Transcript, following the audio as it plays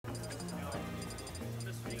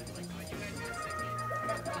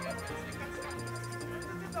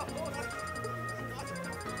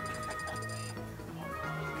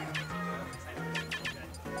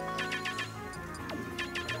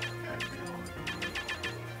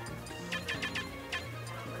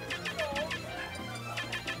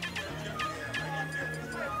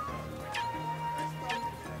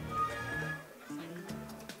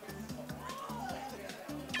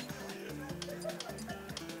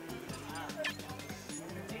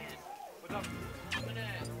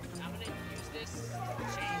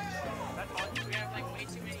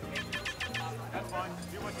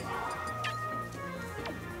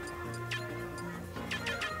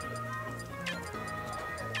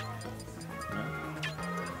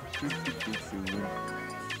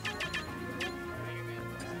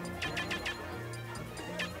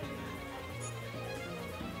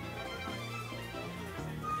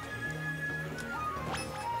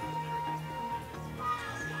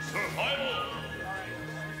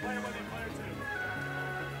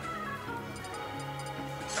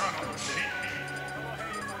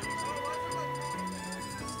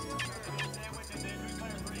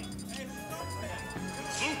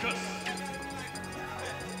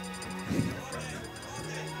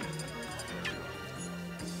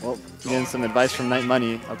Well, getting some advice from Night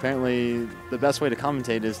Money. Apparently, the best way to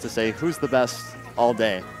commentate is to say who's the best all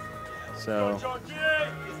day. So,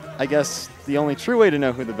 I guess the only true way to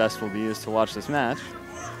know who the best will be is to watch this match.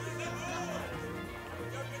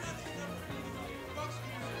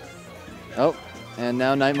 Oh, and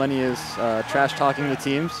now Night Money is trash talking the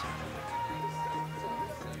teams.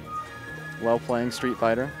 Well playing Street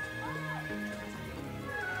Fighter.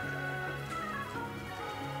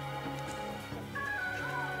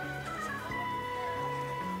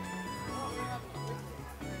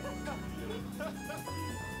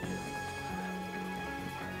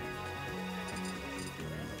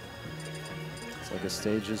 Looks like a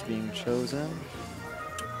stage is being chosen.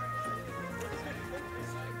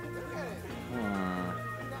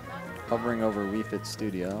 Hovering over Wii Fit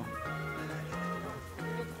Studio.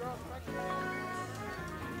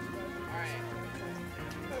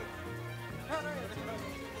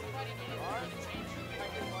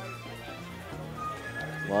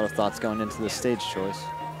 A lot of thoughts going into the stage choice.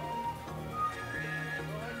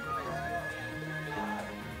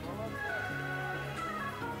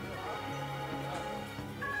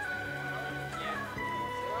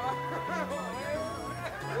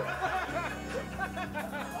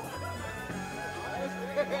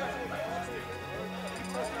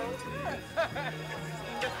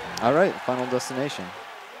 All right, final destination.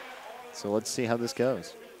 So let's see how this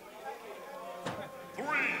goes. 3,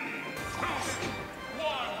 2, 1,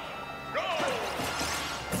 go!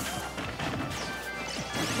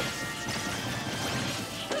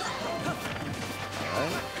 All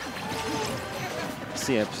right.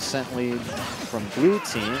 See a percent lead from blue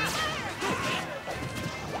team.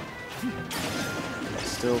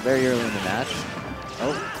 Still very early in the match.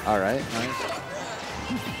 Oh, all right, nice.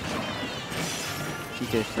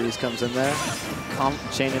 PK Freeze comes in there.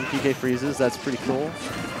 Chain in PK Freezes, that's pretty cool.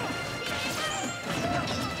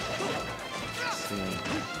 Let's see.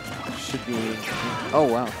 Should be, oh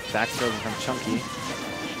wow, back throw from Chunky.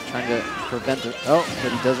 Trying to prevent the, oh,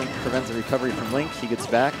 but he doesn't prevent the recovery from Link. He gets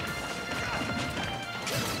back.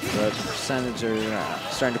 But the percentage are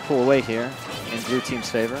starting to pull away here in blue team's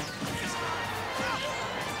favor.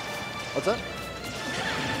 What's up?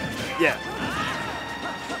 Yeah.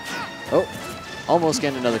 Oh. Almost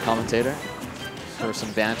getting another commentator for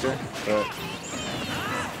some banter, but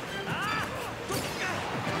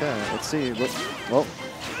okay, let's see. Well,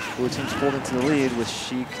 blue team's pulled into the lead with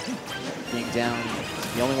Sheik being down,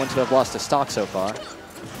 the only one to have lost a stock so far.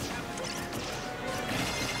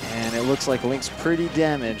 And it looks like Link's pretty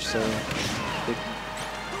damaged, so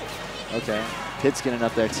okay, Pit's getting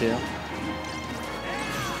up there too.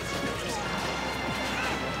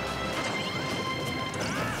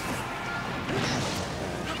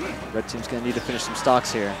 Red team's going to need to finish some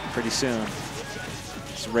stocks here pretty soon.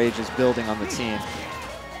 This rage is building on the team.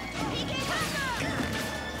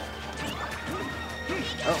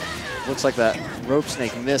 Oh, looks like that rope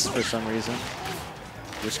snake missed for some reason,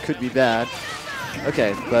 which could be bad.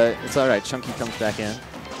 Okay, but it's all right. Chunky comes back in.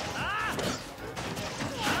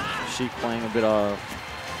 Sheik playing a bit of...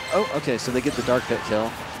 Oh, okay, so they get the Dark Pit kill.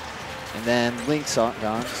 And then Link's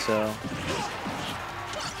gone, so...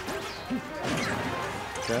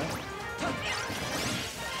 Okay.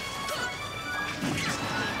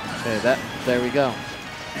 Okay, there we go.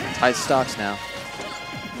 Tight stocks now.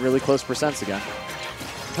 Really close percents again.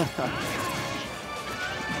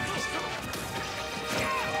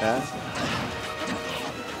 Okay.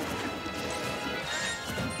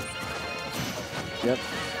 Yep.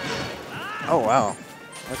 Oh, wow.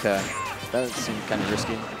 Okay. That seemed kind of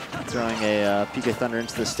risky. Throwing a PK Thunder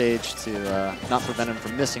into the stage to not prevent him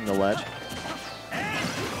from missing the ledge.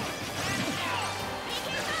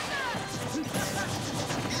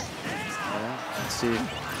 See,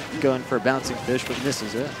 going for a bouncing fish, but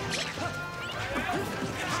misses it.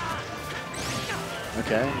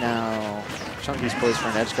 Okay, now Chunky's poised for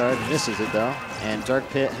an edge guard, misses it though, and Dark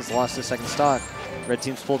Pit has lost his second stock. Red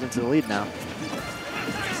team's pulled into the lead now.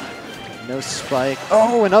 No spike.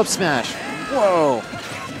 Oh, an up smash! Whoa!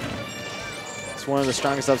 It's one of the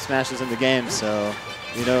strongest up smashes in the game, so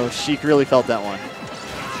you know Sheik really felt that one.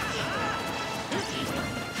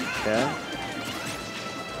 Okay.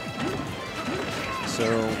 So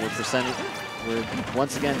we're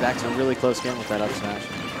once again back to a really close game with that up smash.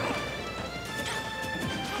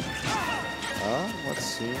 Oh, let's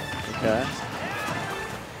see. Okay.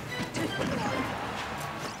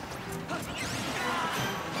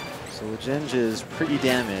 So Lejinj is pretty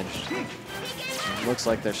damaged. It looks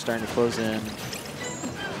like they're starting to close in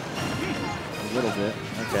a little bit.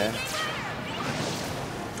 Okay.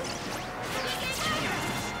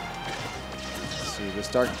 Let's see, this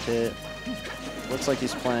Dark Pit looks like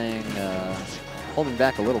he's playing, holding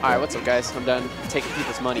back a little bit. All right, what's up, guys? I'm done taking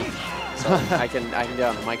people's money, so I can get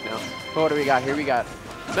on the mic now. But what do we got here? We got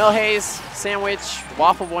MellowHaze, Sandwich,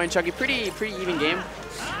 WaffleBoy, and Chunky. Pretty even game.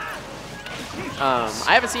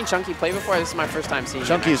 I haven't seen Chunky play before. This is my first time seeing him.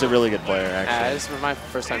 Chunky's a really good player, actually. This is my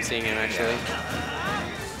first time seeing him, actually.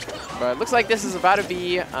 But it looks like this is about to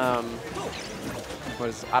be, what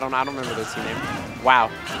is, I don't remember the team name. Wow.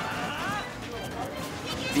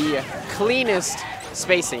 The cleanest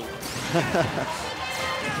spacing.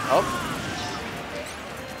 Oh.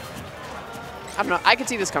 I don't know. I could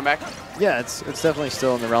see this comeback. Yeah, it's definitely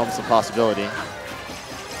still in the realms of possibility.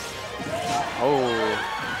 Oh.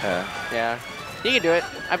 Okay. Yeah. He can do it,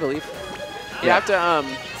 I believe. You have to,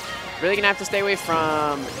 really gonna have to stay away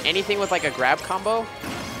from anything with like a grab combo,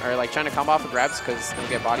 or like trying to combo off of grabs, because they'll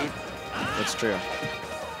get bodied. That's true.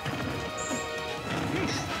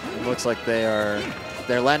 It looks like they're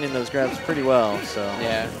landing those grabs pretty well, so.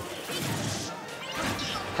 Yeah.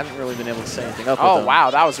 Haven't really been able to say anything up Oh, with them. wow,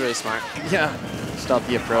 that was really smart. Yeah. Stop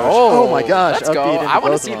the approach. Oh, my gosh. Let's go. Up B into I want to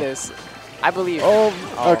both see of them. this. I believe. Oh,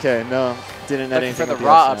 Oh. okay, no. Didn't add Looking anything for the with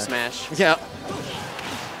raw up up smash. Yeah.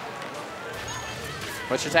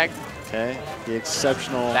 What's your tag? Okay, the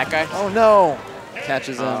exceptional. That guy? Oh no!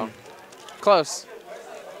 Catches Oh. him. Close.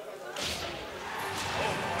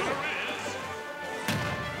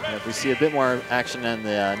 Yeah, if we see a bit more action in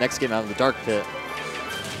the next game out of the Dark Pit.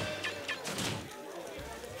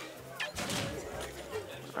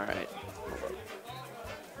 All right.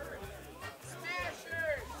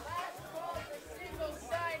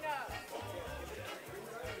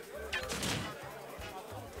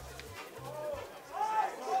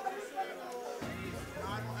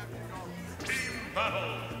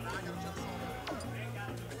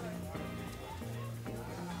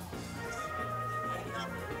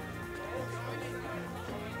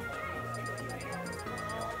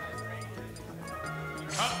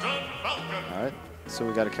 All right, so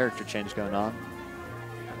we got a character change going on.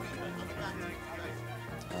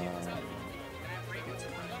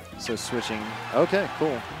 So switching. Okay,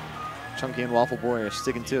 cool. Chunky and WaffleBoy are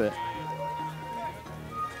sticking to it.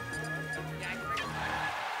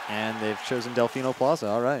 And they've chosen Delfino Plaza.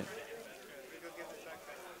 All right.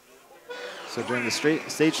 So during the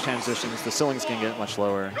stage transitions, the ceilings can get much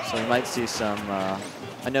lower. So we might see some.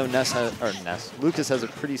 I know Lucas has a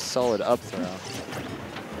pretty solid up throw.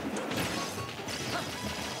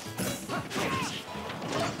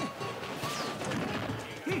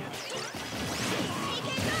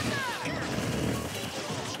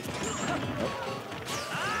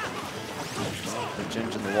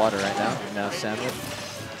 Jin's in the water right now. And now Sandwich.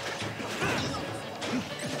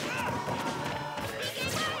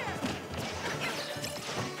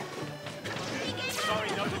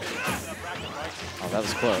 Oh, that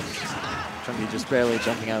was close. Chunky just barely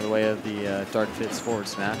jumping out of the way of the Dark Pit's forward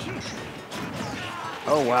smash.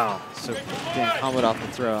 Oh wow! So getting comboed off the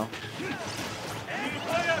throw.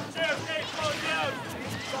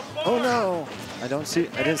 Oh no! I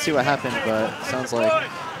didn't see what happened, but it sounds like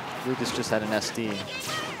Lucas just had an SD.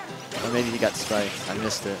 Or maybe he got spiked. I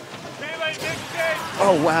missed it.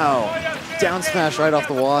 Oh, wow. Down smash right off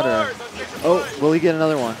the water. Oh, will he get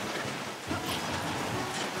another one?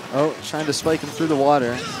 Oh, trying to spike him through the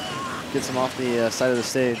water. Gets him off the side of the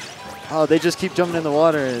stage. Oh, they just keep jumping in the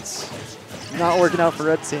water. It's not working out for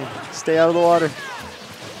Red Team. Stay out of the water.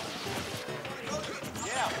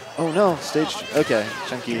 Oh, no. Stage. Okay.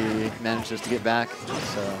 Chunky manages to get back.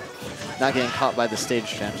 So not getting caught by the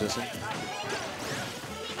stage transition.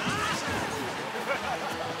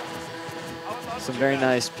 Some very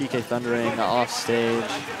nice PK thundering off stage.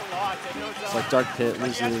 It's like Dark Pit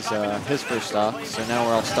loses his first stock, so now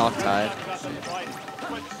we're all stock tied.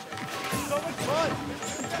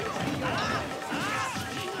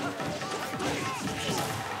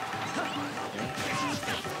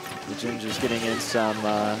 The Jinj is getting in some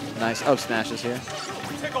nice up smashes here.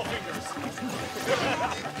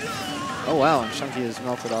 Oh wow, and Chunky has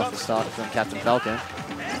melted off the stock from Captain Falcon.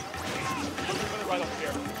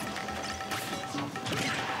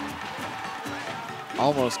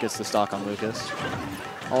 Almost gets the stock on Lucas.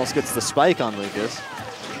 Almost gets the spike on Lucas.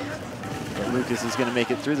 Lucas is going to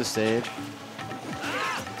make it through the stage.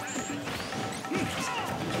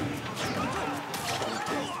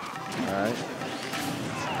 All right.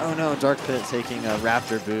 Oh no, Dark Pit taking a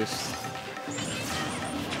Raptor boost.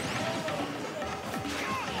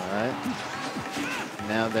 All right.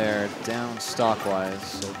 Now they're down stock-wise,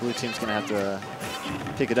 so blue team's going to have to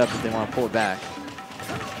pick it up if they want to pull it back.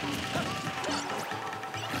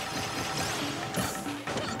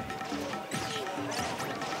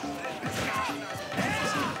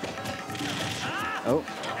 Oh,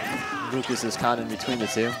 Lucas is caught in between the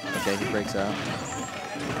two. Okay, he breaks out.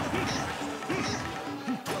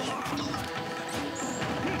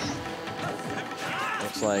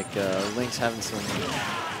 Looks like Link's having some...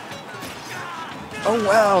 Oh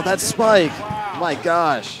wow, that spike! My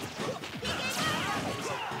gosh.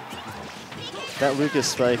 That Lucas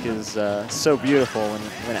spike is so beautiful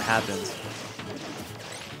when it happens.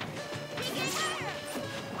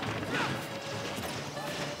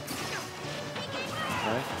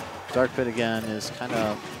 Dark Pit again is kind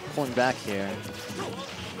of pulling back here.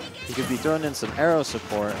 He could be throwing in some arrow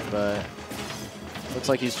support, but looks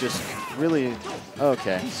like he's just really...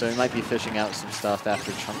 Okay, so he might be fishing out some stuff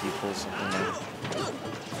after Chunky pulls something in.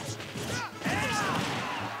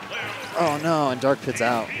 Oh no, and Dark Pit's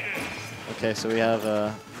out. Okay, so we have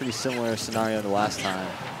a pretty similar scenario to last time.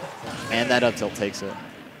 And that up tilt takes it.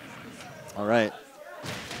 All right.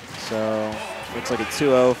 So looks like a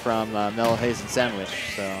 2-0 from MellowHaze and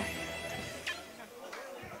Sandwich. So